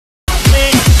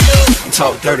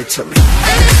Talk dirty to me.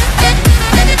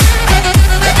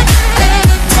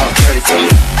 Talk dirty to me.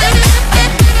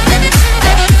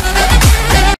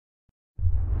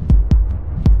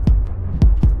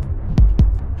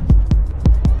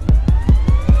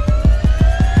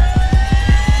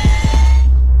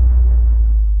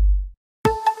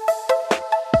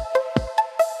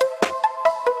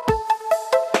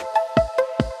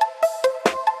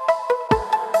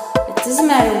 It doesn't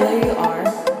matter where you are,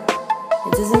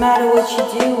 it doesn't matter what you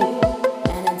do,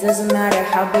 and it doesn't matter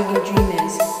how big your dream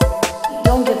is.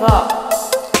 Don't give up.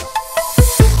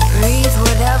 Breathe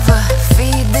whatever,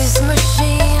 feed this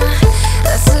machine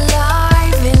that's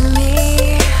alive in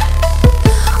me.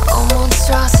 Oh,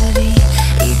 monstrosity,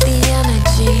 eat the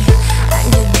energy. I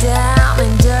get down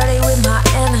and dirty with my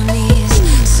enemies.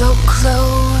 So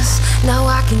close, now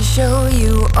I can show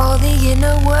you all the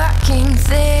inner working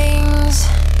things.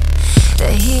 The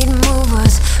heat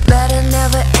movers, better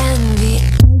never envy.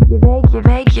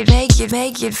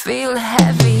 Make it feel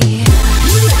heavy.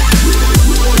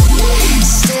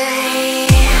 Stay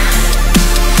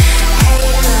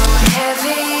halo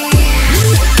heavy.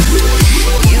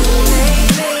 You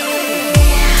made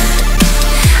me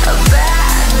a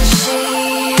bad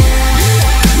machine.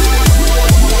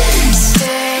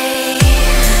 Stay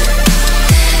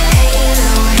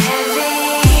halo heavy.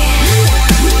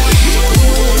 You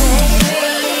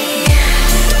made me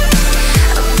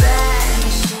a bad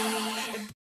machine.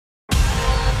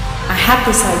 I have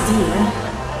this idea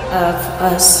of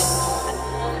us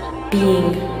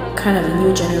being kind of a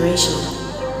new generation.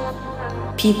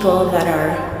 People that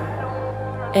are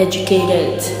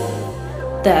educated,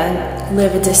 that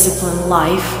live a disciplined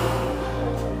life,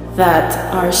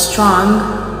 that are strong,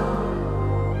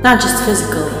 not just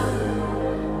physically,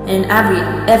 in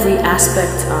every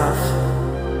aspect of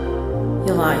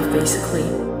your life, basically.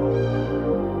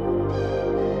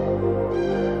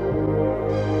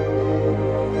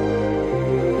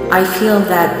 I feel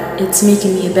that it's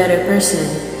making me a better person,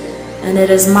 and it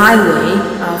is my way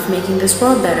of making this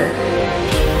world better.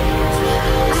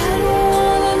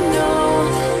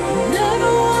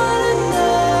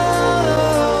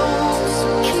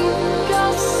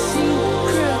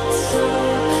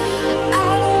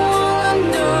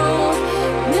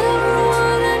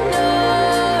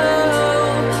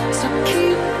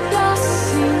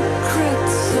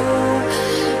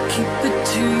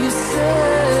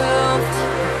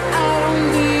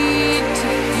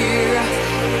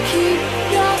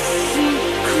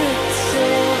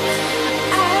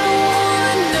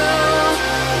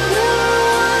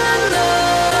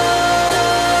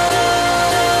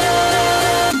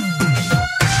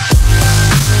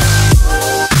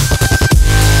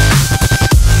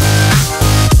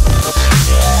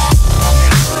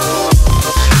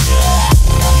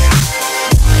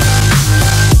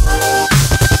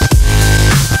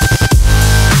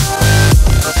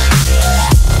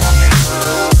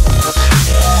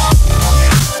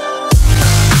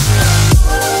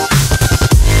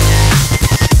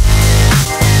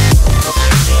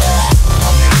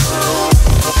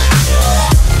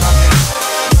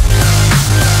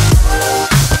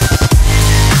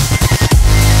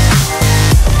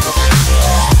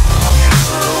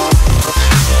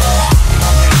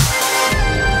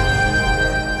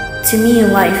 To me,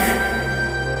 life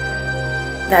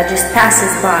that just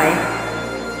passes by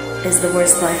is the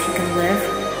worst life you can live.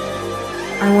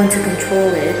 I want to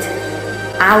control it.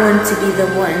 I want to be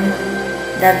the one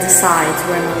that decides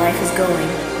where my life is going.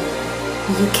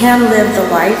 You can live the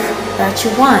life that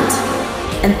you want,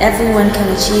 and everyone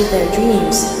can achieve their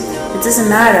dreams. It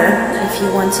doesn't matter if you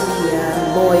want to be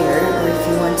a lawyer, or if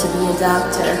you want to be a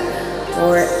doctor,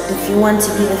 or if you want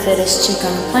to be the fittest chick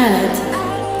on the planet.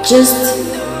 Just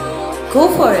go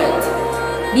for it.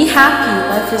 Be happy.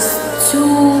 Life is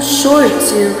too short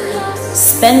to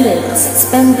spend it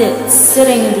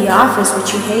sitting in the office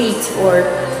which you hate, or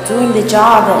doing the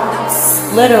job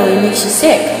that literally makes you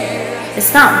sick.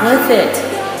 It's not worth it.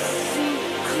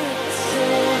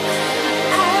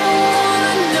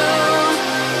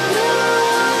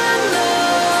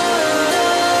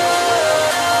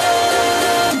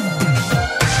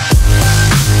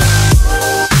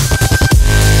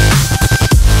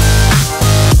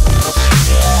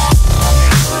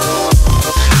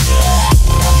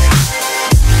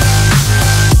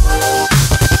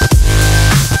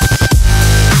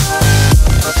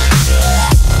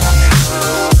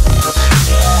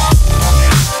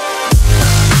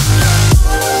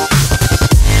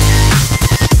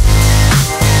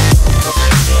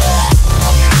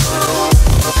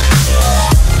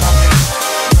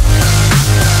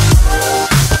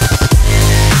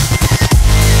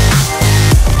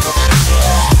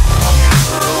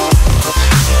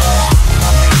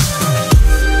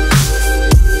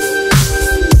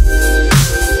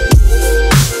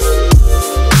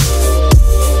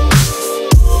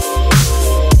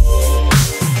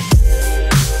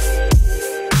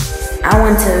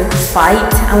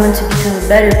 fight. I want to become a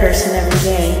better person every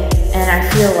day. And I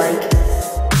feel like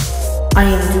I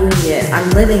am doing it. I'm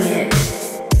living it.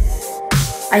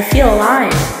 I feel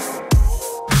alive.